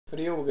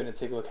Video, we're going to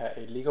take a look at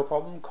a Leetcode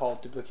problem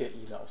called duplicate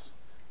emails.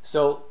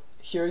 So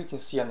here you can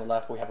see on the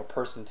left we have a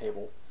person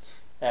table,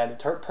 and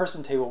the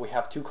person table we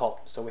have two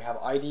columns. So we have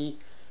ID,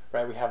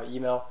 right? We have an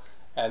email,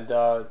 and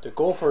the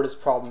goal for this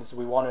problem is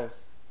we want to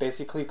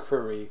basically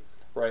query,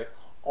 right,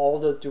 all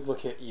the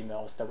duplicate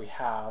emails that we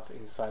have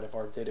inside of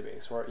our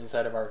database or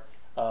inside of our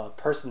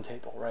person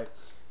table, right?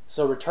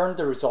 So return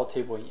the result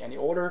table in any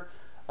order.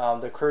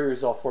 The query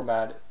result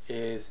format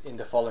is in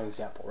the following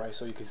example, right?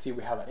 So you can see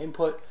we have an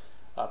input,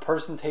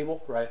 person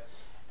table, right?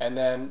 And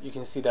then you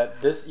can see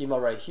that this email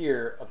right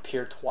here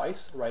appeared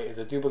twice, right? It's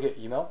a duplicate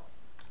email.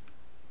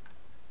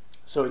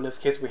 So in this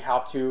case, we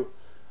have to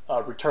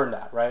return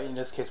that, right? In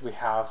this case, we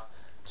have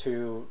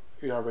to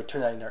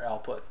return that in our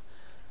output.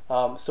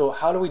 So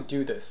how do we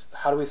do this?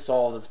 How do we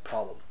solve this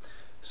problem?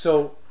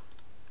 So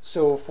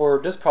for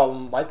this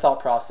problem, my thought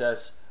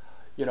process,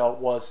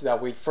 was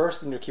that we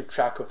first need to keep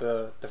track of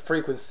the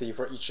frequency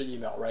for each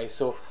email, right?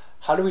 So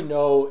how do we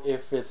know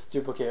if it's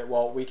duplicate?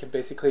 Well, we can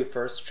basically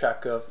first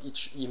track of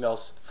each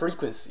email's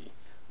frequency.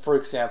 For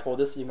example,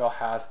 this email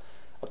has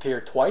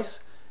appeared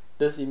twice,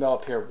 this email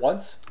appeared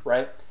once,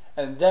 right?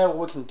 And then what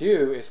we can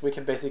do is we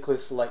can basically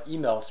select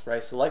emails,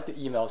 right? Select the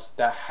emails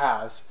that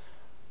has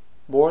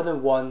more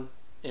than one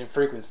in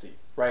frequency,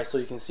 right? So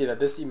you can see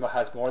that this email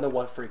has more than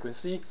one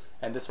frequency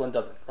and this one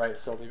doesn't, right?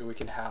 So maybe we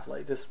can have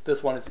like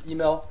this one is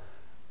email,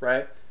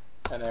 right?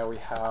 And then we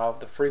have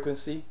the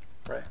frequency,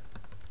 right?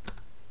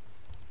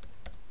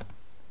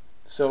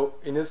 So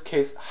in this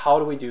case, how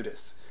do we do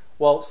this?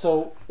 Well,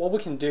 so what we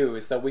can do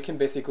is that we can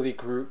basically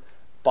group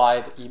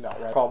by the email,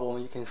 right?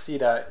 Problem, you can see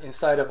that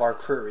inside of our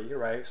query,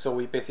 right? So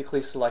we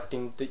basically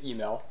selecting the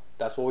email,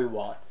 that's what we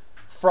want,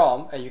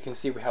 from, and you can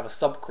see we have a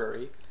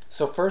subquery.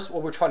 So first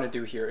what we're trying to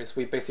do here is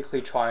we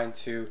basically trying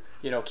to,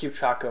 keep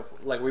track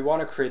of, like we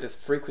want to create this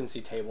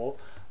frequency table,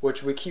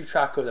 which we keep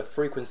track of the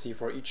frequency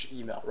for each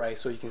email, right?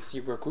 So you can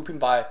see we're grouping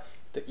by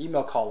the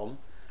email column,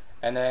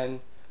 and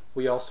then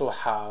we also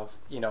have,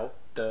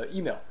 the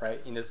email, right?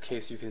 In this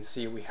case, you can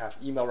see we have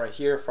email right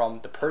here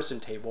from the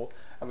person table,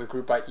 and we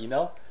group by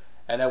email,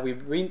 and then we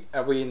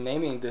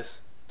renaming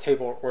this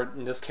table, or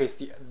in this case,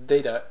 the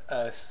data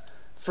as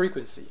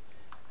frequency,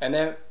 and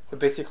then we're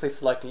basically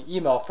selecting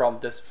email from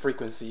this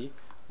frequency,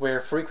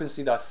 where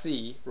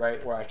frequency.c,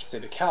 right, or I should say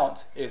the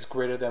count, is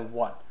greater than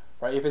 1,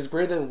 right? If it's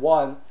greater than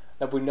 1,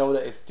 then we know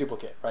that it's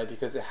duplicate, right?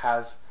 Because it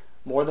has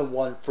more than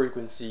one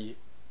frequency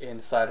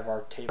inside of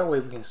our table. Another way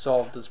we can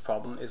solve this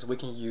problem is we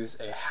can use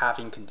a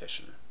halving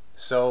condition.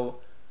 So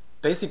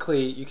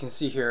basically, you can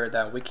see here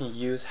that we can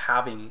use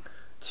halving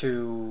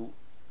to,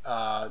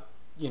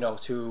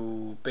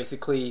 to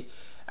basically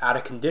add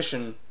a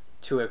condition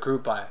to a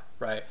group by,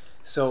 right?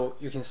 So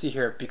you can see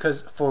here,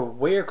 because for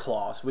where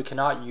clause, we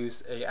cannot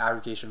use a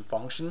aggregation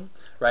function,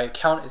 right?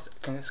 Count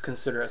is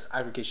considered as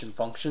aggregation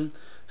function,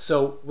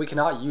 so we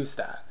cannot use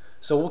that.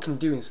 So what we can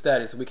do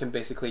instead is we can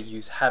basically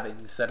use halving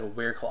instead of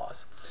where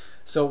clause.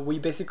 So we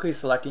basically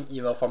selecting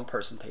email from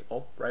person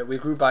table, right? We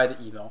group by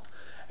the email,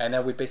 and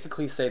then we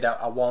basically say that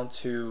I want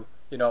to,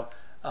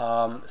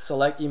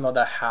 select email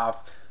that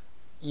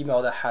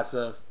has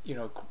a,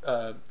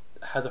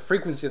 has a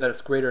frequency that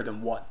is greater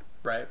than 1,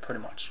 right? Pretty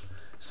much.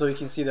 So you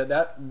can see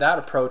that that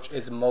approach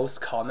is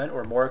most common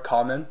or more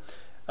common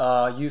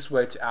used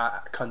way to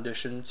add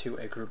condition to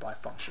a group by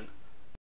function.